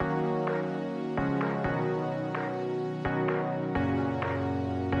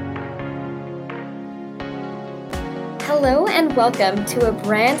Hello and welcome to a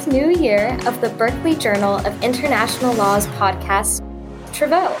brand new year of the Berkeley Journal of International Law's podcast,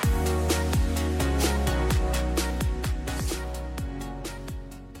 Travaux.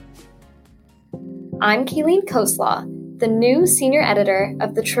 I'm Kayleen Koslaw, the new senior editor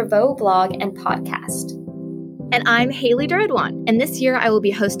of the Travaux blog and podcast. And I'm Haley Duredwan, and this year I will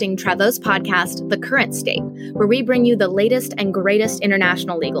be hosting Travaux' podcast, The Current State, where we bring you the latest and greatest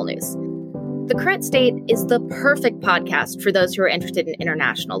international legal news. The Current State is the perfect podcast for those who are interested in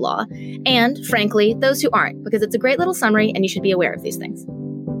international law, and, frankly, those who aren't, because it's a great little summary and you should be aware of these things.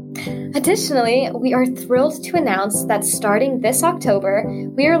 Additionally, we are thrilled to announce that starting this October,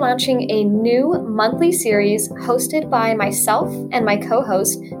 we are launching a new monthly series hosted by myself and my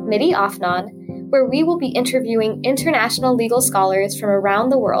co-host, Midi Afnan, where we will be interviewing international legal scholars from around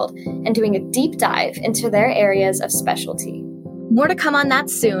the world and doing a deep dive into their areas of specialty. More to come on that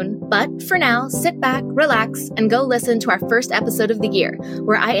soon, but for now, sit back, relax, and go listen to our first episode of the year,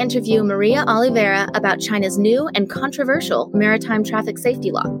 where I interview Maria Oliveira about China's new and controversial maritime traffic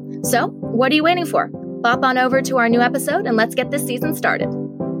safety law. So, what are you waiting for? Bop on over to our new episode and let's get this season started.